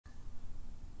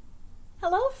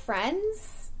Hello,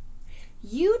 friends.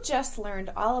 You just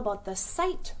learned all about the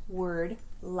sight word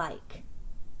like.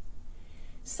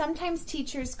 Sometimes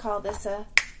teachers call this a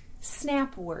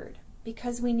snap word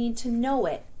because we need to know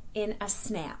it in a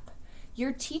snap.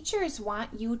 Your teachers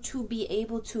want you to be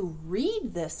able to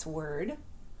read this word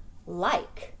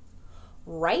like,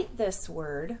 write this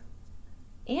word,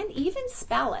 and even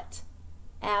spell it.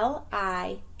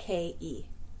 L-I-K-E.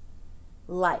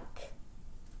 Like.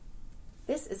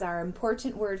 This is our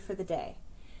important word for the day.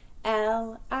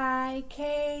 L-I-K-E,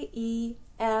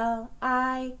 L-I-K-E,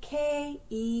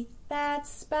 that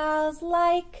spells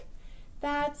like,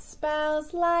 that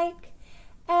spells like.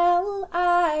 L-I-K-E,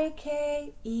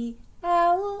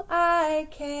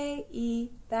 L-I-K-E,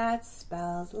 that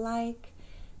spells like,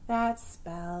 that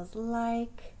spells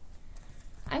like.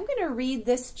 I'm going to read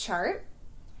this chart,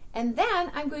 and then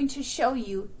I'm going to show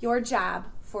you your job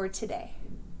for today.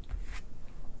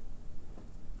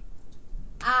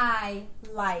 I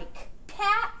like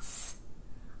cats.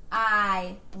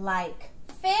 I like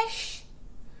fish.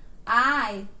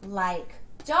 I like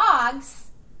dogs.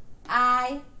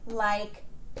 I like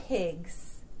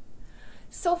pigs.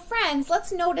 So friends,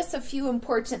 let's notice a few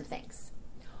important things.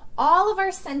 All of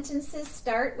our sentences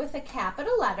start with a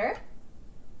capital letter.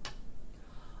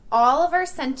 All of our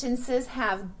sentences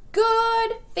have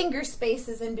good finger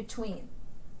spaces in between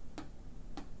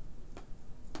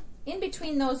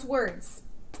those words.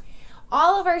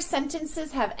 All of our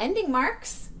sentences have ending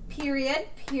marks, period,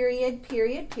 period,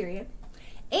 period, period,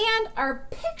 and our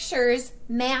pictures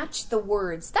match the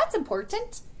words. That's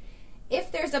important. If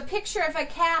there's a picture of a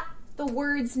cat, the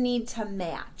words need to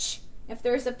match. If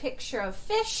there's a picture of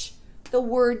fish, the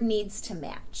word needs to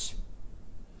match.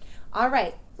 All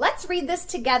right, let's read this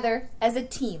together as a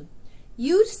team.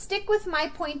 You stick with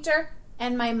my pointer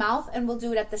and my mouth, and we'll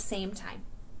do it at the same time.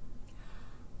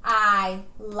 I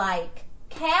like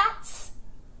cats.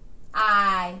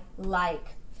 I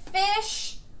like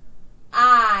fish.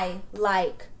 I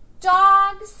like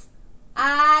dogs.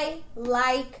 I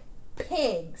like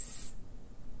pigs.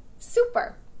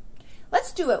 Super.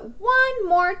 Let's do it one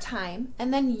more time,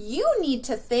 and then you need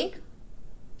to think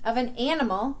of an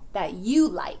animal that you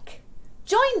like.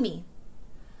 Join me.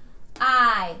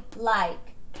 I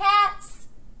like cats.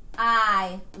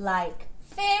 I like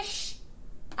fish.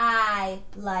 I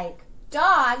like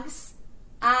dogs.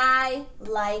 I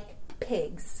like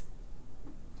pigs.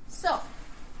 So,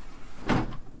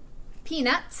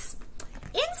 Peanuts,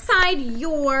 inside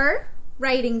your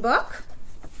writing book,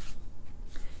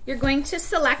 you're going to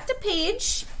select a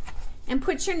page and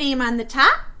put your name on the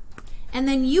top, and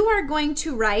then you are going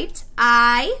to write,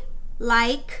 I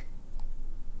like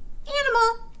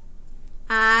animal.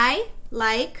 I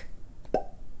like.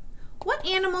 What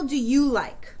animal do you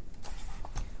like?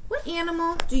 What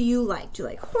animal do you like? Do you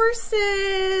like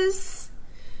horses?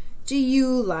 Do you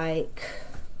like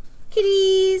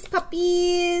kitties,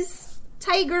 puppies,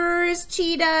 tigers,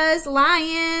 cheetahs,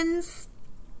 lions?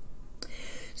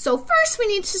 So first we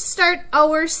need to start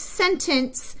our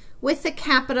sentence with a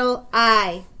capital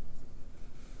I.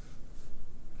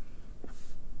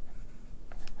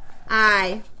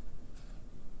 I.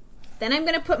 Then I'm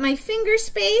going to put my finger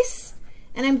space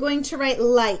and I'm going to write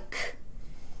like.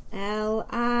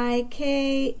 L-I-K-E,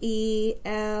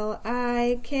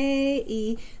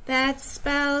 L-I-K-E, that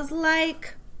spells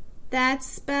like, that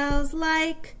spells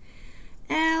like.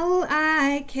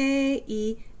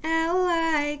 L-I-K-E,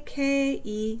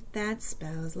 L-I-K-E, that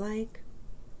spells like,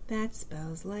 that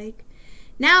spells like.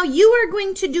 Now you are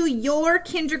going to do your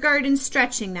kindergarten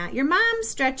stretching, not your mom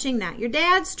stretching, not your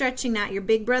dad stretching, not your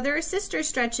big brother or sister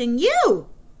stretching, you.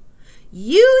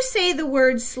 You say the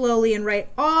words slowly and write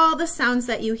all the sounds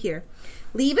that you hear.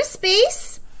 Leave a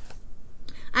space.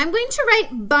 I'm going to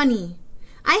write bunny.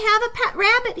 I have a pet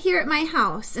rabbit here at my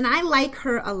house, and I like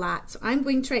her a lot, so I'm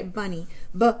going to write bunny.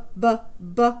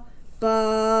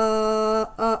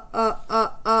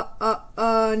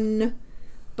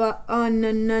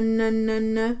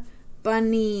 Un.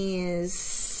 Bunnies.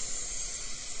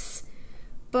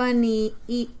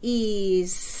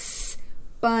 Bunnies.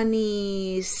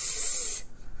 Bunnies.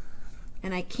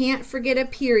 And I can't forget a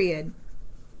period.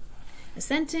 A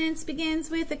sentence begins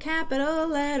with a capital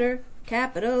letter.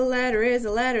 Capital letter is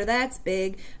a letter that's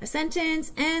big. A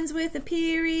sentence ends with a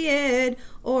period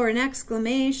or an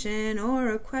exclamation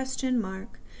or a question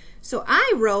mark. So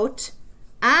I wrote,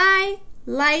 I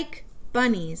like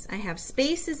bunnies. I have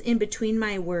spaces in between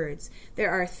my words.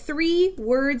 There are 3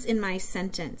 words in my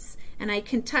sentence, and I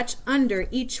can touch under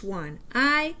each one.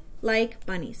 I like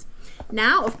bunnies.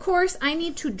 Now, of course, I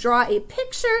need to draw a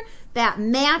picture that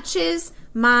matches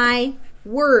my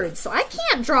words. So I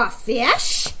can't draw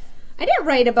fish. I didn't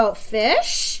write about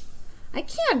fish. I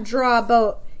can't draw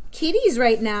about kitties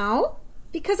right now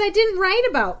because I didn't write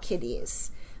about kitties.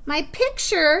 My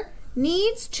picture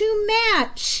needs to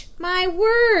match my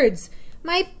words.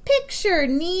 My picture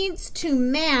needs to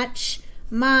match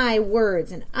my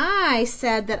words. And I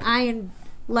said that I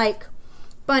like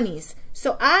bunnies.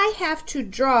 So I have to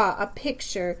draw a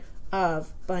picture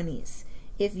of bunnies.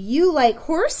 If you like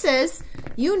horses,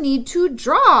 you need to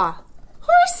draw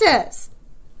horses.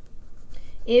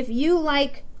 If you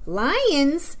like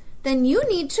lions, then you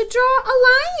need to draw a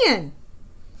lion.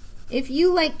 If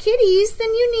you like kitties, then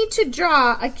you need to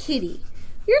draw a kitty.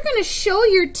 You're going to show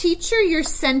your teacher your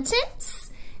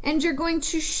sentence, and you're going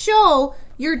to show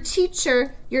your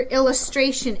teacher your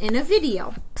illustration in a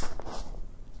video.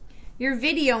 Your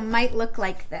video might look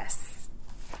like this.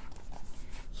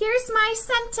 Here's my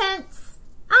sentence.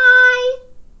 I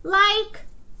like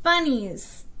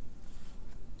bunnies.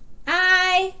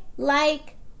 I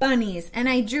like bunnies. And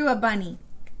I drew a bunny.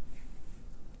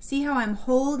 See how I'm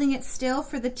holding it still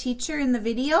for the teacher in the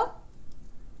video?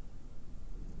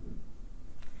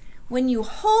 When you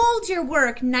hold your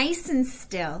work nice and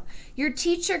still, your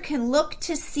teacher can look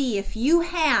to see if you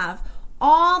have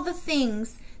all the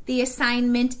things the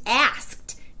assignment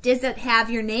asked. Does it have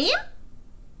your name?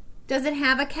 Does it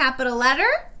have a capital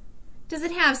letter? Does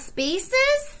it have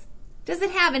spaces? Does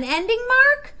it have an ending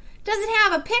mark? Does it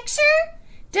have a picture?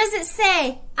 Does it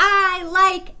say, I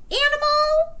like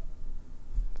animal?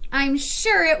 I'm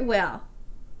sure it will.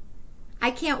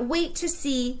 I can't wait to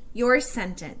see your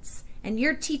sentence, and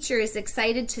your teacher is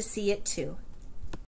excited to see it too.